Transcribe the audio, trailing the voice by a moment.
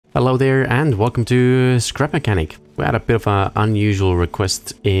Hello there and welcome to Scrap Mechanic. We had a bit of an unusual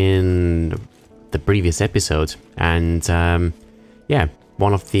request in the previous episode and yeah,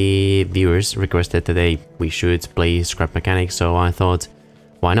 one of the viewers requested today we should play Scrap Mechanic, so I thought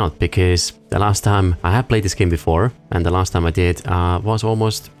why not, because the last time I had played this game before and the last time I did was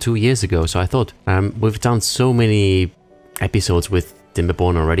almost 2 years ago, so I thought we've done so many episodes with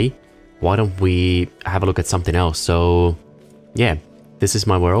Timberborn already, why don't we have a look at something else? So yeah, this is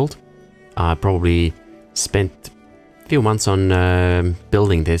my world. I probably spent a few months on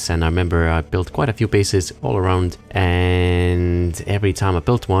building this, and I remember I built quite a few bases all around, and every time I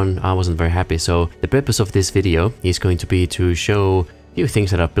built one I wasn't very happy. So the purpose of this video is going to be to show a few things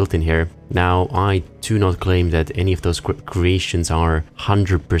that I've built in here. Now, I do not claim that any of those creations are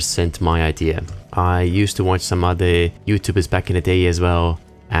 100% my idea. I used to watch some other YouTubers back in the day as well,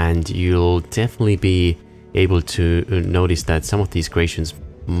 and you'll definitely be able to notice that some of these creations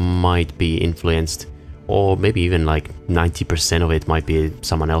might be influenced, or maybe even like 90% of it might be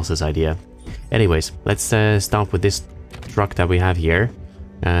someone else's idea. Anyways, let's start with this truck that we have here.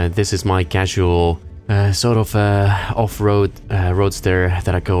 This is my casual sort of off-road roadster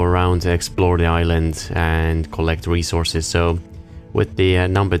that I go around to explore the island and collect resources. So with the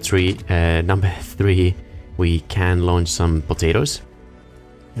number three we can launch some potatoes.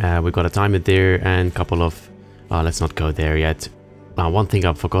 We've got a timer there and a couple of let's not go there yet. One thing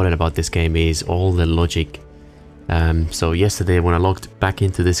I've forgotten about this game is all the logic. So yesterday when I logged back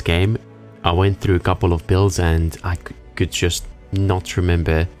into this game, I went through a couple of builds and I could just not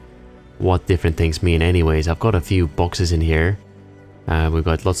remember what different things mean. Anyways, I've got a few boxes in here. We've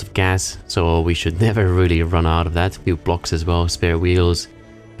got lots of gas, so we should never really run out of that. A few blocks as well, spare wheels,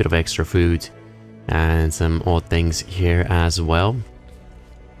 bit of extra food, and some odd things here as well.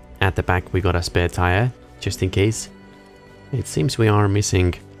 At the back we got a spare tire, just in case. It seems we are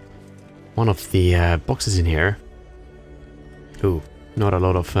missing one of the boxes in here. Ooh, not a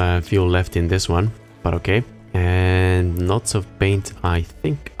lot of fuel left in this one, but okay. And lots of paint. I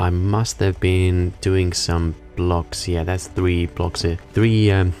think I must have been doing some blocks. Yeah, that's 3 blocks.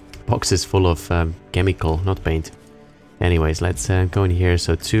 3 boxes full of chemical, not paint. Anyways, let's go in here.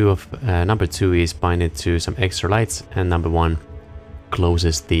 So number 2 is binded to some extra lights, and number 1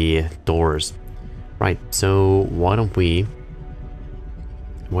 closes the doors. Right, so why don't we...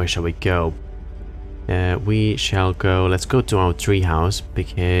 Where shall we go? We shall go... Let's go to our treehouse,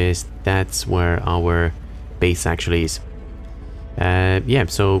 because that's where our base actually is. Yeah,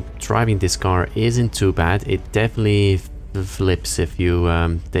 so driving this car isn't too bad. It definitely flips if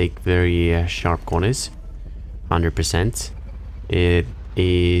you take very sharp corners. 100%. It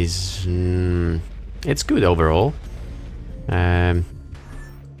is... it's good overall.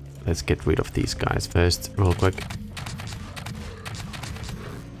 Let's get rid of these guys first, real quick.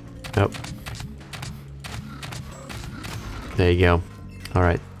 Oh. There you go.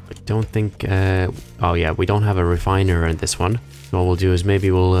 Alright. I don't think... oh yeah, we don't have a refiner in this one. What we'll do is maybe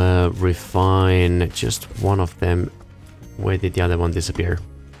we'll refine just one of them. Where did the other one disappear?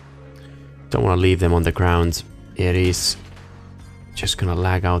 Don't want to leave them on the ground. It is just gonna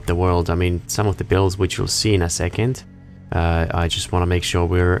lag out the world. I mean, some of the builds, which you'll see in a second, I just want to make sure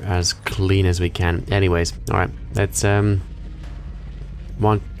we're as clean as we can. Anyways, alright, let's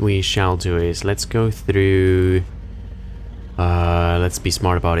what we shall do is let's go through, let's be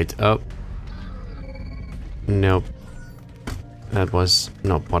smart about it. Oh, nope, that was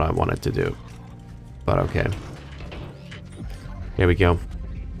not what I wanted to do, but okay, here we go,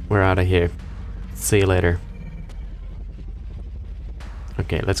 we're out of here, see you later.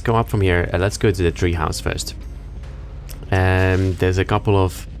 Okay, let's go up from here. Let's go to the treehouse first. There's a couple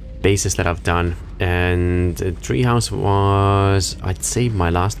of bases that I've done, and the treehouse was, I'd say, my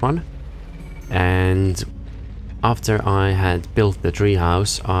last one. And after I had built the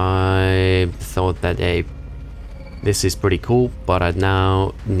treehouse, I thought that, hey, this is pretty cool, but I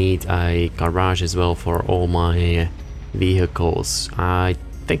now need a garage as well for all my vehicles. I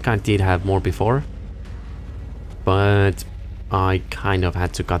think I did have more before, but I kind of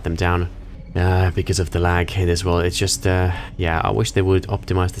had to cut them down. Because of the lag as well. It's just, yeah, I wish they would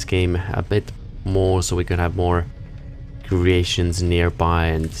optimize this game a bit more so we could have more creations nearby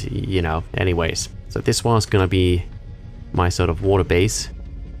and, you know, anyways. So this was gonna be my sort of water base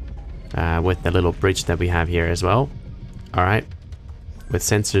with the little bridge that we have here as well. Alright, with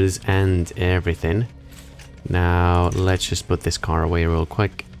sensors and everything. Now, let's just put this car away real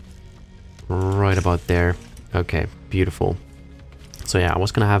quick. Right about there. Okay, beautiful. So yeah, I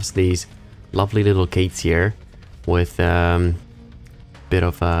was gonna have these lovely little gates here with bit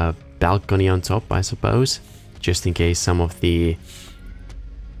of a balcony on top, I suppose, just in case some of the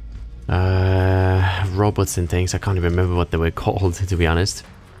robots and things. I can't even remember what they were called, to be honest.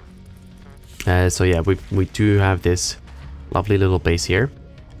 So yeah, we do have this lovely little base here,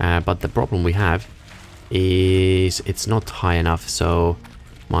 but the problem we have is it's not high enough. So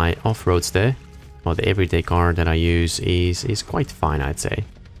my off-roadster, or the everyday car that I use, is quite fine, I'd say.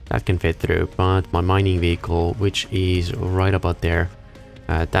 That can fit through, but my mining vehicle, which is right about there,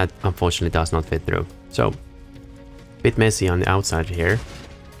 that unfortunately does not fit through. So, a bit messy on the outside here.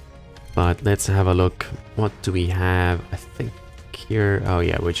 But let's have a look. What do we have? I think here... Oh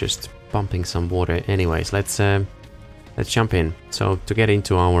yeah, we're just pumping some water. Anyways, let's jump in. So, to get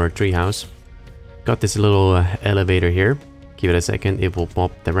into our treehouse, got this little elevator here. Give it a second, it will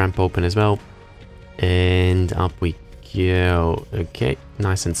pop the ramp open as well. And up we go. Okay,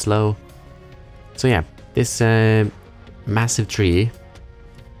 nice and slow. So yeah, this massive tree,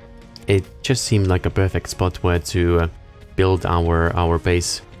 it just seemed like a perfect spot where to build our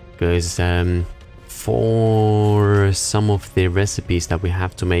base. Because for some of the recipes that we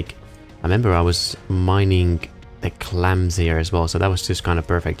have to make, I remember I was mining the clams here as well, so that was just kind of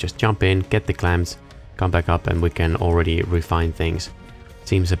perfect. Just jump in, get the clams, come back up, and we can already refine things.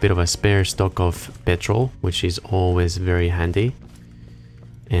 Seems a bit of a spare stock of petrol, which is always very handy.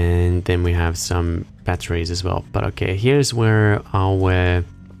 And then we have some batteries as well. But okay, here's where our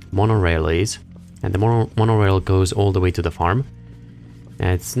monorail is, and the monorail goes all the way to the farm.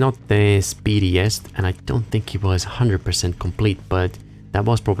 It's not the speediest, and I don't think it was 100% complete, but that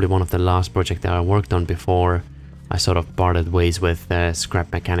was probably one of the last projects that I worked on before I sort of parted ways with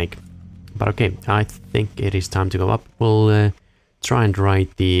Scrap Mechanic. But okay, I think it is time to go up. We'll try and ride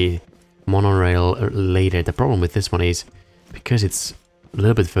the monorail later. The problem with this one is, because it's a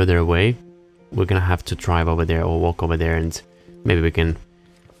little bit further away, we're gonna have to drive over there or walk over there, and maybe we can,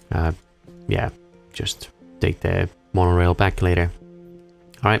 yeah, just take the monorail back later.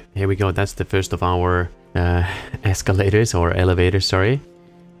 Alright, here we go. That's the first of our escalators, or elevators, sorry.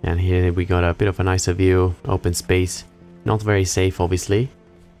 And here we got a bit of a nicer view, open space. Not very safe, obviously.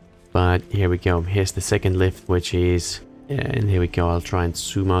 But here we go. Here's the second lift, which is... and here we go. I'll try and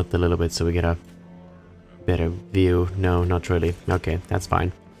zoom out a little bit so we get a better view. No, not really. Okay, that's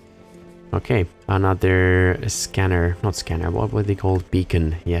fine. Okay, another scanner. Not scanner, what were they called?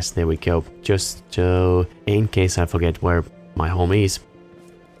 Beacon. Yes, there we go. Just so in case I forget where my home is,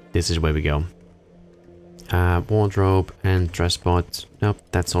 this is where we go. Wardrobe and dress spot. Nope,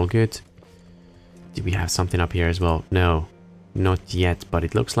 that's all good. Do we have something up here as well? No, not yet, but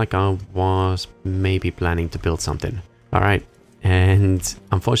it looks like I was maybe planning to build something. Alright, and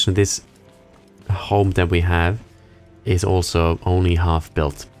unfortunately this home that we have is also only half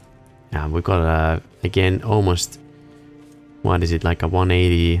built. We've got again, almost, what is it, like a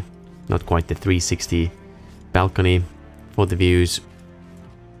 180, not quite the 360 balcony for the views.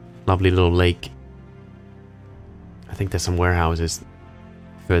 Lovely little lake. I think there's some warehouses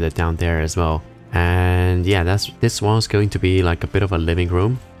further down there as well. And yeah, this was going to be like a bit of a living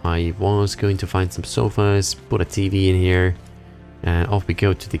room. I was going to find some sofas, put a TV in here, and off we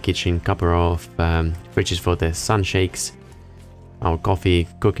go to the kitchen. Couple of fridges for the sun shakes, our coffee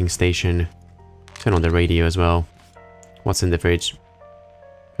cooking station, turn on the radio as well. What's in the fridge?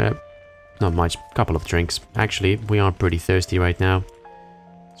 Not much, couple of drinks. Actually, we are pretty thirsty right now,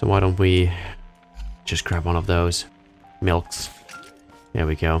 so why don't we just grab one of those milks. There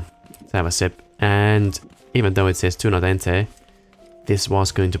we go. Let's have a sip. And even though it says do not enter, this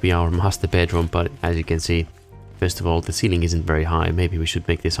was going to be our master bedroom, but as you can see, first of all, the ceiling isn't very high. Maybe we should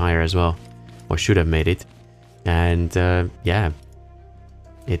make this higher as well, or should have made it. And yeah,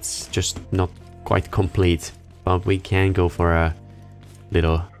 it's just not quite complete, but we can go for a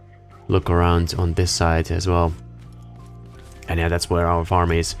little look around on this side as well. And yeah, that's where our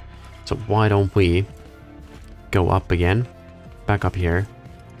farm is. So why don't we go up again, back up here,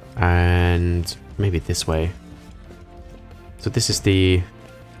 and maybe this way. So this is the...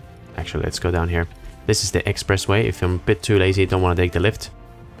 Actually, let's go down here. This is the expressway. If I'm a bit too lazy, don't want to take the lift,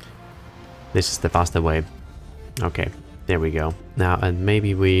 this is the faster way. Okay, there we go. Now, and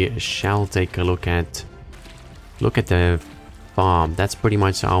maybe we shall take a look at the farm. That's pretty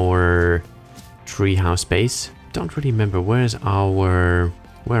much our treehouse base. Don't really remember where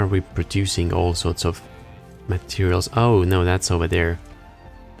are we producing all sorts of materials. Oh no, that's over there.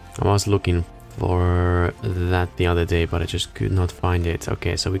 I was looking for that the other day, but I just could not find it.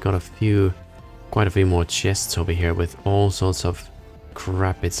 Okay, so we got quite a few more chests over here with all sorts of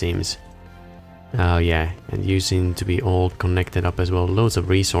crap, it seems. Oh yeah, and you seem to be all connected up as well. Loads of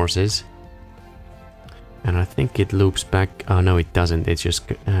resources. And I think it loops back. Oh no, it doesn't. It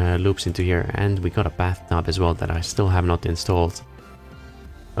just loops into here. And we got a bathtub as well that I still have not installed.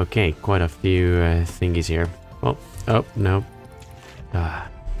 Okay, quite a few thingies here. Oh, oh, no.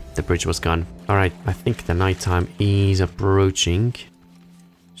 The bridge was gone. Alright, I think the nighttime is approaching.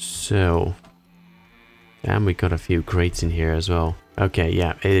 So... and we got a few crates in here as well. Okay,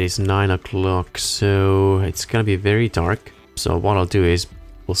 yeah, it is 9 o'clock, so it's gonna be very dark. So what I'll do is,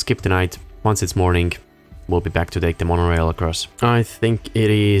 we'll skip the night. Once it's morning, we'll be back to take the monorail across. I think it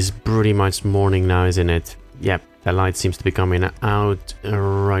is pretty much morning now, isn't it? Yep, the light seems to be coming out.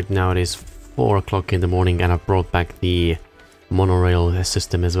 Right now it is 4 o'clock in the morning, and I've brought back the monorail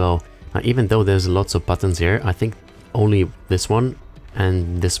system as well. Even though there's lots of buttons here, I think only this one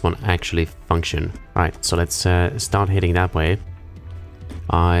and this one actually function. Right, so let's start heading that way.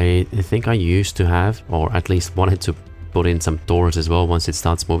 I think I used to have, or at least wanted to put in some doors as well. Once it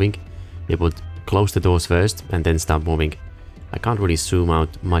starts moving, it would close the doors first and then start moving. I can't really zoom out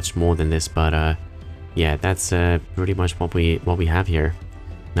much more than this, but yeah, that's pretty much what we have here.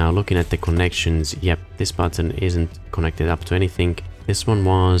 Now looking at the connections, yep, this button isn't connected up to anything. This one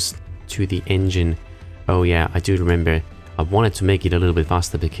was to the engine. Oh yeah, I do remember. I wanted to make it a little bit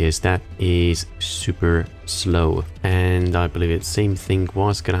faster because that is super slow. And I believe the same thing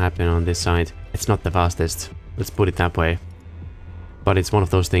was gonna happen on this side. It's not the fastest, let's put it that way. But it's one of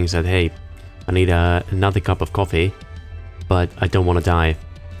those things that, hey, I need another cup of coffee, but I don't want to die.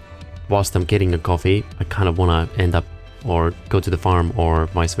 Whilst I'm getting a coffee, I kind of want to end up or go to the farm, or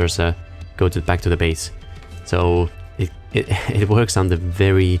vice versa, go back to the base. So it works under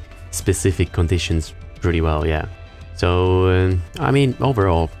very specific conditions pretty well, yeah. So I mean,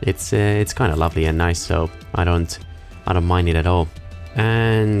 overall, it's kind of lovely and nice, so I don't mind it at all.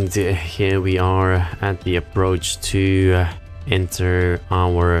 And here we are at the approach to enter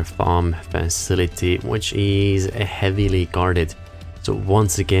our farm facility, which is heavily guarded. So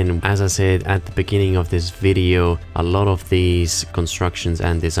once again, as I said at the beginning of this video, a lot of these constructions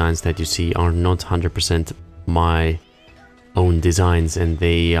and designs that you see are not 100% my own designs, and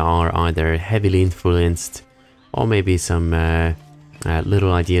they are either heavily influenced or maybe some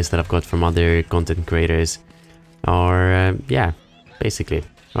little ideas that I've got from other content creators, or yeah, basically.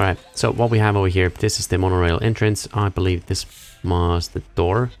 Alright, so what we have over here, this is the monorail entrance. I believe this was the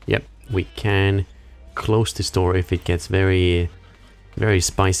door. Yep, we can close this door if it gets very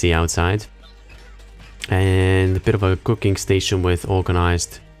spicy outside. And a bit of a cooking station with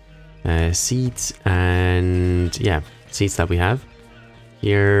organized seats, and yeah, seats that we have.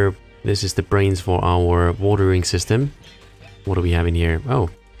 Here, this is the brains for our watering system. What do we have in here? Oh,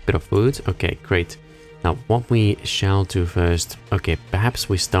 bit of food. Okay, great. Now, what we shall do first... okay, perhaps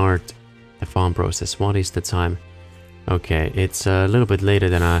we start the farm process. What is the time? Okay, it's a little bit later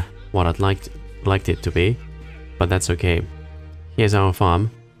than what I'd liked it to be, but that's okay. Here's our farm.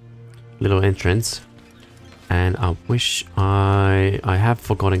 Little entrance. And I wish I have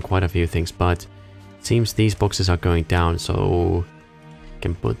forgotten quite a few things, but it seems these boxes are going down, so...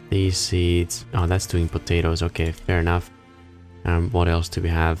 can put these seeds... oh, that's doing potatoes. Okay, fair enough. What else do we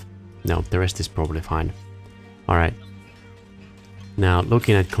have? No, the rest is probably fine. Alright. Now,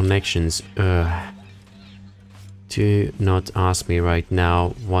 looking at connections. Do not ask me right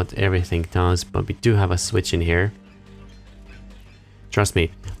now what everything does, but we do have a switch in here. Trust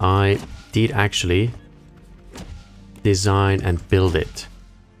me, I did actually design and build it.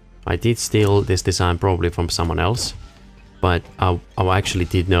 I did steal this design probably from someone else, but I actually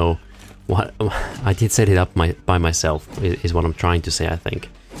did know what... I did set it up by myself, is what I'm trying to say, I think.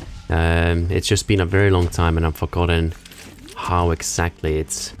 It's just been a very long time and I've forgotten how exactly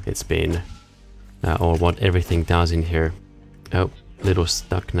it's been, or what everything does in here. Oh, little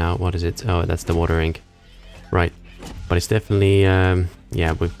stuck now. What is it? Oh, that's the watering. Right, but it's definitely,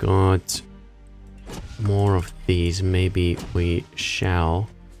 yeah, we've got more of these. Maybe we shall...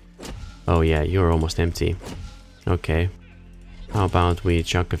 oh yeah, you're almost empty. Okay, how about we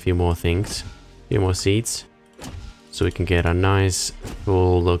chuck a few more things, a few more seeds, so we can get a nice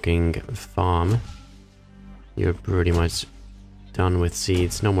full looking farm. You're pretty much done with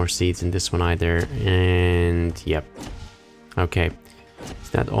seeds. No more seeds in this one either. And yep. Okay. Is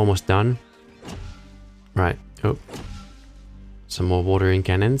that almost done? Right. Oh. Some more watering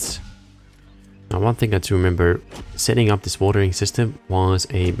cannons. Now, one thing I do remember, setting up this watering system was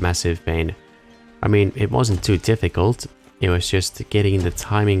a massive pain. I mean, it wasn't too difficult. It was just getting the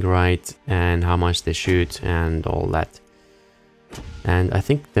timing right and how much they shoot and all that. And I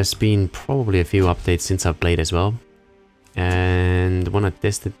think there's been probably a few updates since I played as well. And when I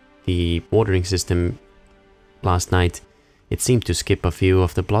tested the watering system last night, it seemed to skip a few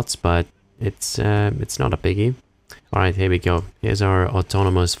of the plots, but it's not a biggie. Alright, here we go. Here's our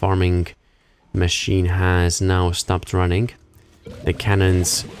autonomous farming machine has now stopped running. the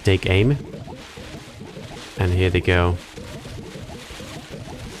cannons take aim. And here they go.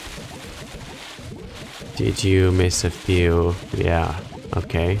 Did you miss a few? Yeah,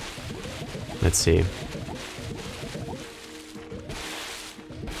 okay. Let's see.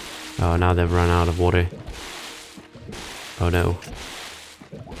 Oh, now they've run out of water. Oh no.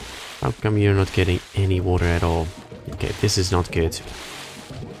 How come you're not getting any water at all? Okay, this is not good.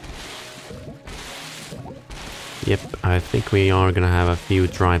 Yep, I think we are gonna have a few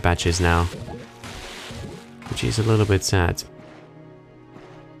dry patches now. Which is a little bit sad.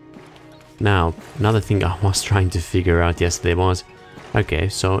 Now, another thing I was trying to figure out yesterday was... Okay,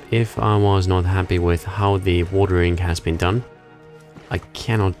 so if I was not happy with how the watering has been done, I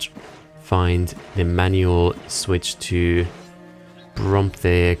cannot find the manual switch to prompt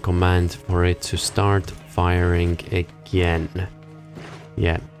the command for it to start firing again.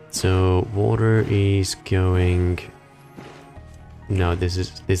 Yeah, so water is going... No, this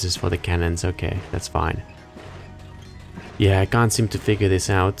is for the cannons. Okay, that's fine. Yeah, I can't seem to figure this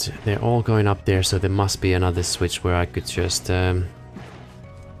out. They're all going up there, so there must be another switch where I could just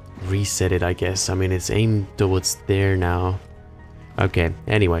reset it, I guess. I mean, it's aimed towards there now. Okay,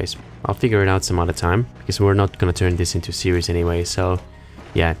 anyways, I'll figure it out some other time, because we're not gonna turn this into a series anyway, so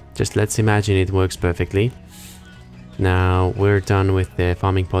yeah, just let's imagine it works perfectly. Now, we're done with the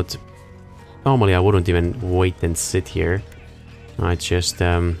farming pod. Normally, I wouldn't even wait and sit here. I just,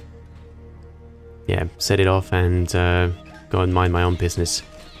 yeah, set it off and go and mind my own business.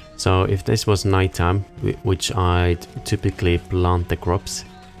 So if this was nighttime, which I'd typically plant the crops,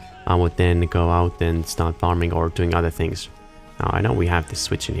 I would then go out and start farming or doing other things. Now I know we have this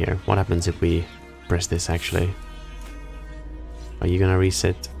switch in here. What happens if we press this actually? Are you gonna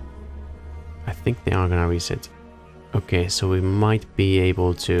reset? I think they are gonna reset. Okay, so we might be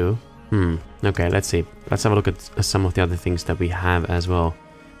able to... okay, let's see. Let's have a look at some of the other things that we have as well.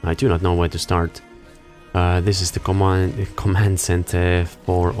 I do not know where to start. This is the command center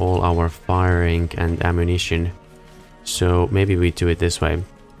for all our firing and ammunition. So maybe we do it this way.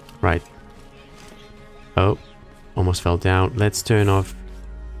 Right. Oh, almost fell down. Let's turn off...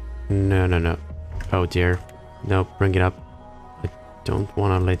 No. Oh dear. No, bring it up. I don't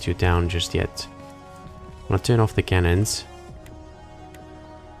want to let you down just yet. I'm gonna turn off the cannons.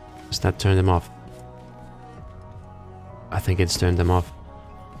 Does that turn them off? I think it's turned them off.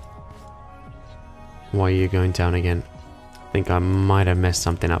 Why are you going down again? I think I might have messed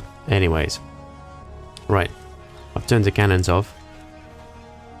something up. Anyways. Right. I've turned the cannons off.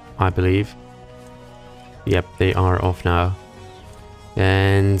 I believe. Yep, they are off now.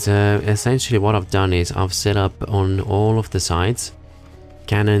 And essentially what I've done is I've set up on all of the sides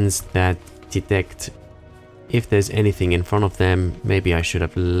cannons that detect if there's anything in front of them. Maybe I should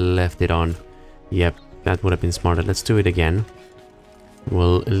have left it on. Yep, that would have been smarter. Let's do it again.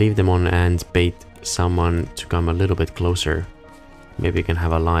 We'll leave them on and bait someone to come a little bit closer. Maybe we can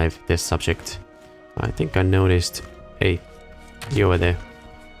have a live test subject. I think I noticed... Hey, you over there.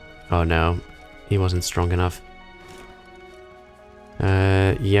 Oh no, he wasn't strong enough.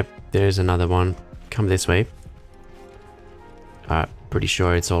 Yep, there's another one. Come this way. Pretty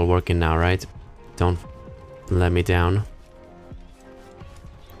sure it's all working now, right? Don't let me down.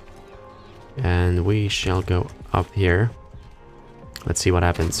 And we shall go up here. Let's see what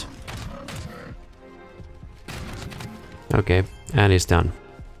happens. Okay, and it's done.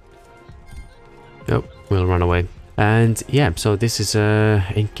 Oh, we'll run away. And yeah, so this is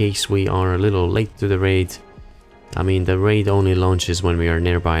in case we are a little late to the raid. I mean, the raid only launches when we are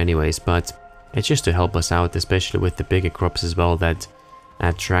nearby anyways, but it's just to help us out, especially with the bigger crops as well that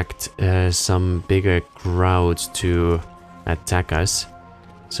attract some bigger crowds to attack us.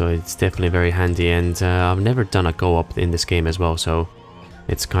 So it's definitely very handy, and I've never done a co-op in this game as well, so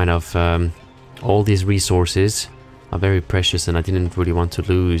it's kind of all these resources are very precious, and I didn't really want to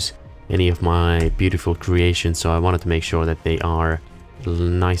lose any of my beautiful creations, so I wanted to make sure that they are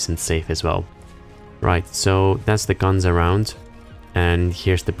nice and safe as well. Right, so that's the guns around, and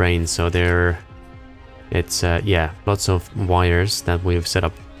here's the brains. So it's yeah, lots of wires that we've set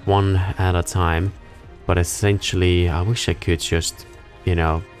up one at a time, but essentially I wish I could just, you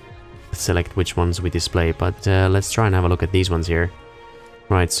know, select which ones we display, but let's try and have a look at these ones here.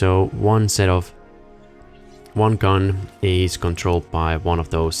 Right, so one gun is controlled by one of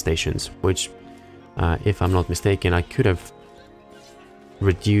those stations, which if I'm not mistaken, I could have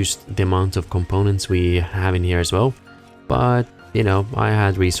reduced the amount of components we have in here as well, but you know, I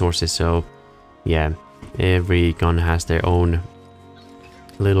had resources, so yeah, every gun has their own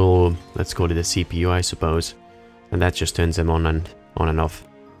little, let's call it a CPU, I suppose, and that just turns them on and off,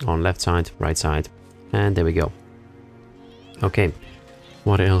 on left side, right side, and there we go. Okay,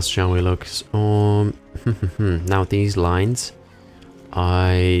 what else shall we look? Now these lines,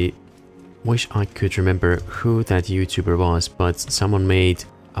 I wish I could remember who that YouTuber was, but someone made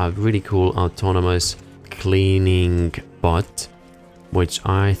a really cool autonomous cleaning bot, which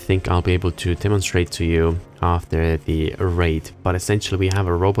I think I'll be able to demonstrate to you after the raid. But essentially we have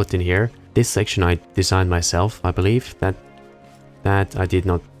a robot in here. This section I designed myself, I believe. That I did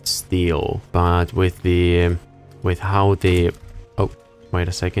not steal, but with how the wait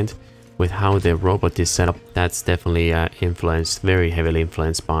a second, with how the robot is set up, that's definitely influenced, very heavily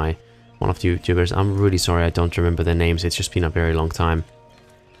influenced by one of the YouTubers. I'm really sorry I don't remember their names, it's just been a very long time.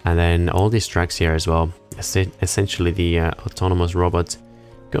 And then all these tracks here as well. Essentially the autonomous robot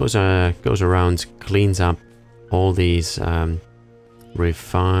goes around, cleans up all these what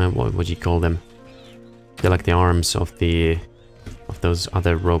would you call them? They're like the arms of those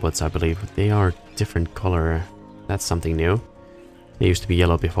other robots, I believe. They are different color. That's something new. They used to be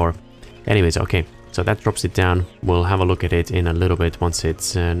yellow before. Anyways, okay, so that drops it down. We'll have a look at it in a little bit once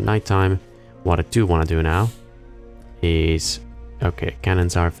it's nighttime. What I do want to do now is, okay,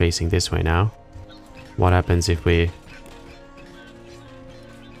 cannons are facing this way now. What happens if we...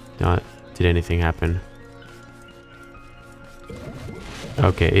 did anything happen?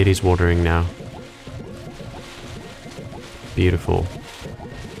 Okay, it is watering now. Beautiful.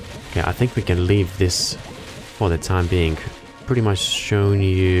 Okay, I think we can leave this for the time being. Pretty much shown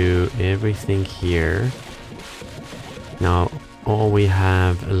you everything here. Now, all we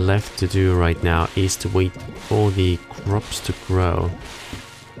have left to do right now is to wait for the crops to grow.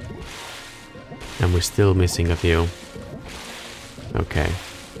 And we're still missing a few. Okay.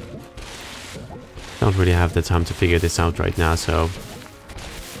 Don't really have the time to figure this out right now, so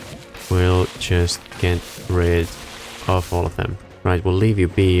we'll just get rid of all of them. Right, we'll leave you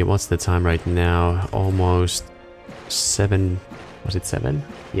be. What's the time right now? Almost 7. Was it 7?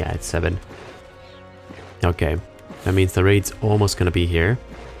 Yeah, it's 7. Okay. That means the raid's almost gonna be here.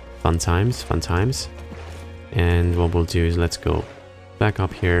 Fun times, fun times. And what we'll do is let's go back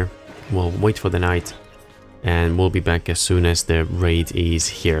up here. We'll wait for the night. And we'll be back as soon as the raid is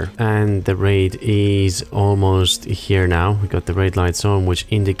here. And the raid is almost here now. We got the raid lights on, which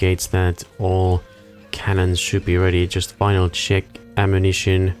indicates that all cannons should be ready. Just final check.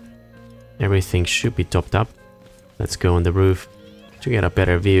 Ammunition. Everything should be topped up. Let's go on the roof to get a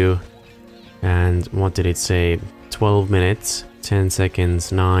better view. And what did it say? 12 minutes, 10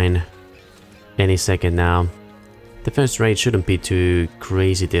 seconds, 9, any second now. The first raid shouldn't be too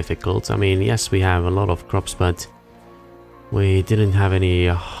crazy difficult. I mean, yes, we have a lot of crops, but we didn't have any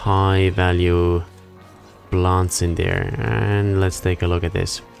high value plants in there. And let's take a look at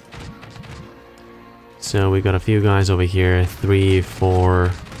this. So we got a few guys over here, 3,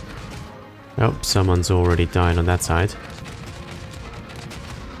 4. Oh, someone's already died on that side.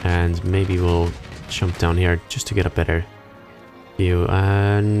 And maybe we'll jump down here just to get a better view.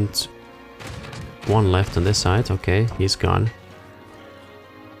 And one left on this side. Okay, he's gone.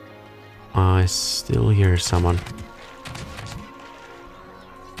 I still hear someone.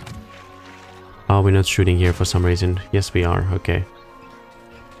 Oh, we're not shooting here for some reason. Yes, we are. Okay.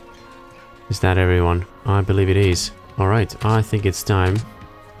 Is that everyone? I believe it is. Alright, I think it's time.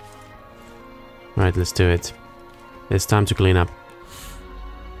 Right, let's do it. It's time to clean up.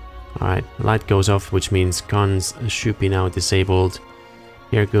 Alright, light goes off, which means guns should be now disabled.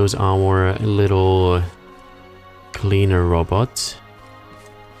 Here goes our little cleaner robot.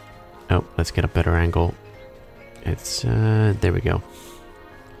 Oh, let's get a better angle. It's, there we go.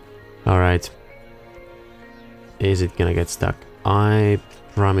 Alright. Is it gonna get stuck? I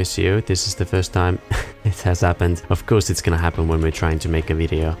promise you, this is the first time it has happened. Of course it's gonna happen when we're trying to make a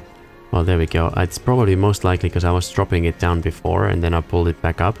video. Well, there we go. It's probably most likely because I was dropping it down before and then I pulled it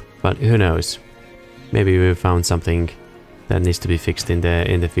back up. But who knows? Maybe we found something that needs to be fixed in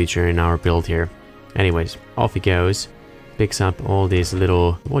the future in our build here. Anyways, off he goes. Picks up all these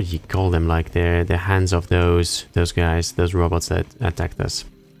little, what do you call them, like the hands of those guys, those robots that attacked us.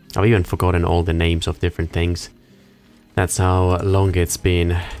 I've even forgotten all the names of different things. That's how long it's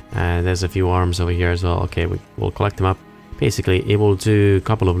been. There's a few arms over here as well. Okay, we'll collect them up. Basically, it will do a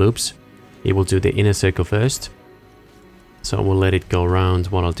couple of loops. It will do the inner circle first. So we'll let it go around.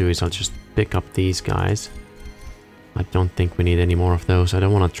 What I'll do is I'll just pick up these guys. I don't think we need any more of those. I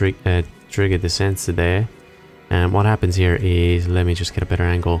don't want to trigger the sensor there. And what happens here is, let me just get a better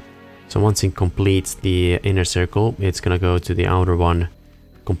angle. So once it completes the inner circle, it's gonna go to the outer one,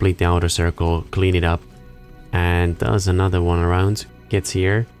 complete the outer circle, clean it up, and does another one around, gets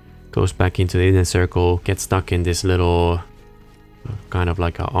here, goes back into the inner circle, gets stuck in this little kind of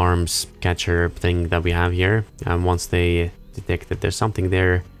like a arms catcher thing that we have here. And once they detect that there's something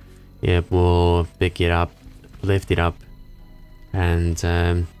there, it will pick it up, lift it up, and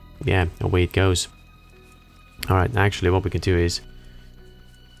yeah, away it goes. Alright, actually what we can do is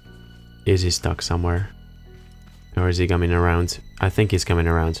he stuck somewhere? Or is he coming around? I think he's coming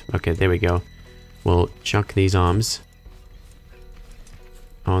around. Okay, there we go. We'll chuck these arms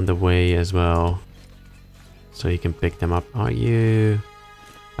on the way as well, so you can pick them up. Are you...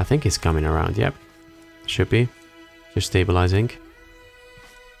 I think he's coming around, yep. Should be. Just stabilizing.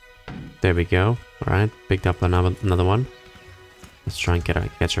 There we go. Alright, picked up another one. Let's try and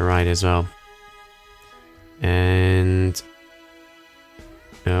catch a ride as well. And...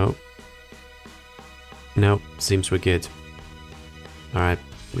 no. No, seems we're good. Alright,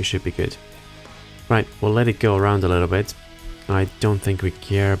 we should be good. Right, we'll let it go around a little bit. I don't think we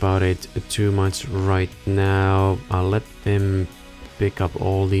care about it too much right now. I'll let them pick up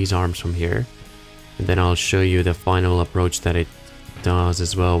all these arms from here. And then I'll show you the final approach that it does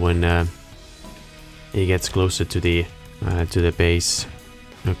as well when it gets closer to the base.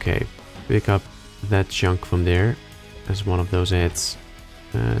 Okay, pick up that chunk from there as one of those heads.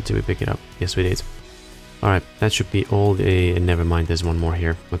 Did we pick it up? Yes, we did. Alright, that should be all the... never mind, there's one more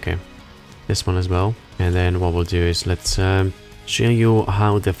here. Okay, this one as well. And then what we'll do is let's show you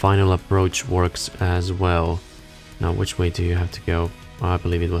how the final approach works as well. Now, which way do you have to go? Oh, I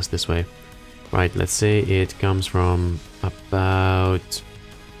believe it was this way. Right, let's say it comes from about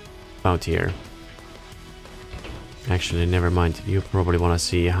here. Actually, never mind. You probably want to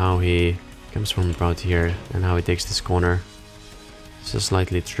see how he comes from about here and how he takes this corner. It's a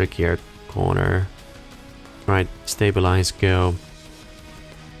slightly trickier corner. Right, stabilize, go.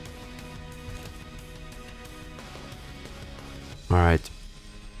 Alright.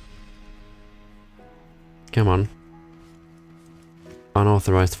 Come on.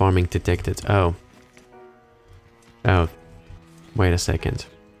 Unauthorized farming detected. Oh. Oh. Wait a second.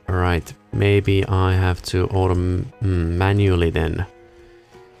 Alright. Maybe I have to manually then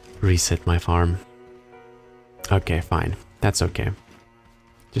reset my farm. Okay, fine. That's okay.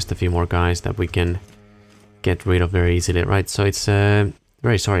 Just a few more guys that we can get rid of very easily. Right, so it's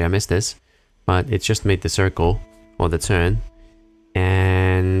very sorry I missed this, but it just made the circle or the turn,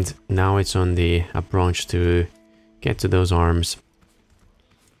 and now it's on the approach to get to those arms.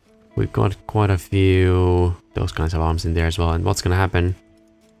 We've got quite a few those kinds of arms in there as well, and what's gonna happen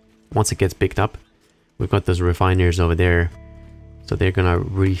once it gets picked up, we've got those refiners over there, so they're gonna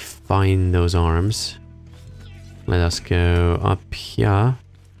refine those arms. Let us go up here.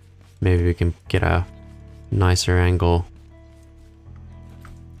 Maybe we can get a nicer angle.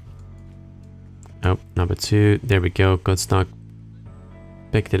 Oh, number 2. There we go. Got stuck.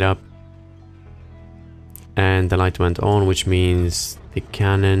 Picked it up. And the light went on, which means the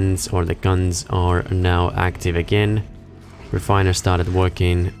cannons or the guns are now active again. Refiner started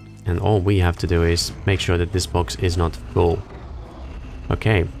working. And all we have to do is make sure that this box is not full.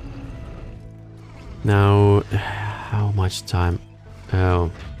 Okay. Now, how much time?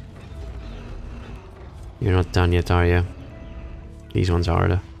 Oh. You're not done yet, are you? These ones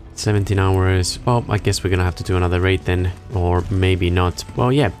are. 17 hours. Well, I guess we're gonna have to do another raid then. Or maybe not.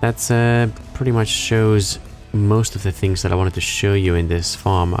 Well, yeah, that's pretty much shows most of the things that I wanted to show you in this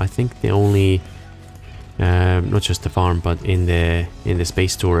farm. I think the only... not just the farm, but in the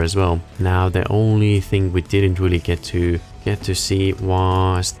space tour as well. Now, the only thing we didn't really get to see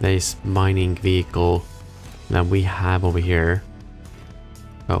was this mining vehicle that we have over here.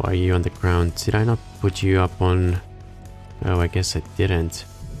 Oh, are you on the ground? Did I not put you up on... Oh, I guess I didn't.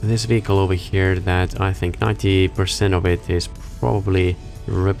 This vehicle over here that I think 90% of it is probably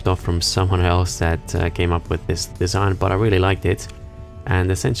ripped off from someone else that came up with this design, but I really liked it.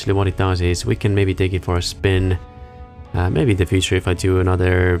 And essentially what it does is we can maybe take it for a spin. Maybe in the future if I do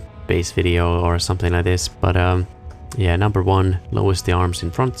another base video or something like this. But yeah, number 1 lowers the arms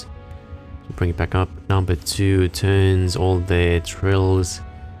in front. Bring it back up. Number 2 turns all the drills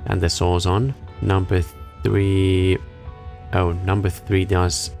and the saws on. Number 3... Oh, number 3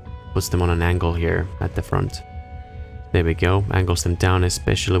 puts them on an angle here at the front. There we go. Angles them down,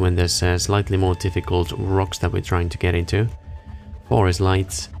 especially when there's slightly more difficult rocks that we're trying to get into. 4 is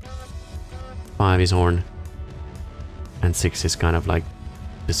lights. 5 is horn. And 6 is kind of like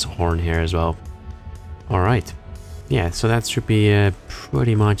this horn here as well. Alright. Yeah, so that should be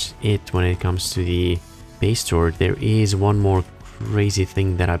pretty much it when it comes to the base tour. There is one more crazy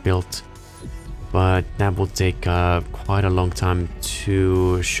thing that I built, but that will take quite a long time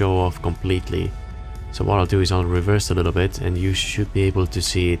to show off completely. So what I'll do is I'll reverse a little bit and you should be able to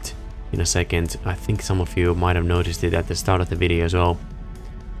see it in a second. I think some of you might have noticed it at the start of the video as well.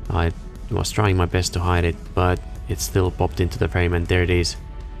 I was trying my best to hide it, but it's still popped into the frame, and there it is.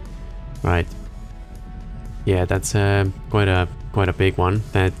 Right. Yeah, that's quite a big one.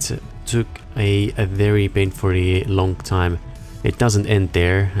 That took a very painfully long time. It doesn't end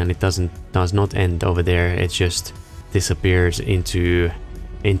there, and it does not end over there. It just disappears into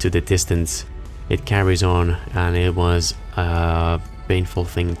the distance. It carries on, and it was a painful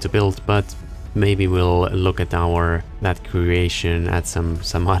thing to build, but maybe we'll look at that creation at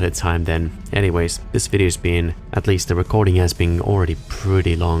some other time then. Anyways, this video's been, at least the recording has been already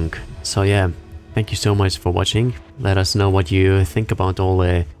pretty long. So yeah, thank you so much for watching. Let us know what you think about all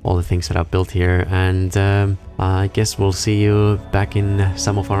the things that I've built here, and I guess we'll see you back in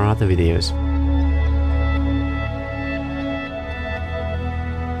some of our other videos.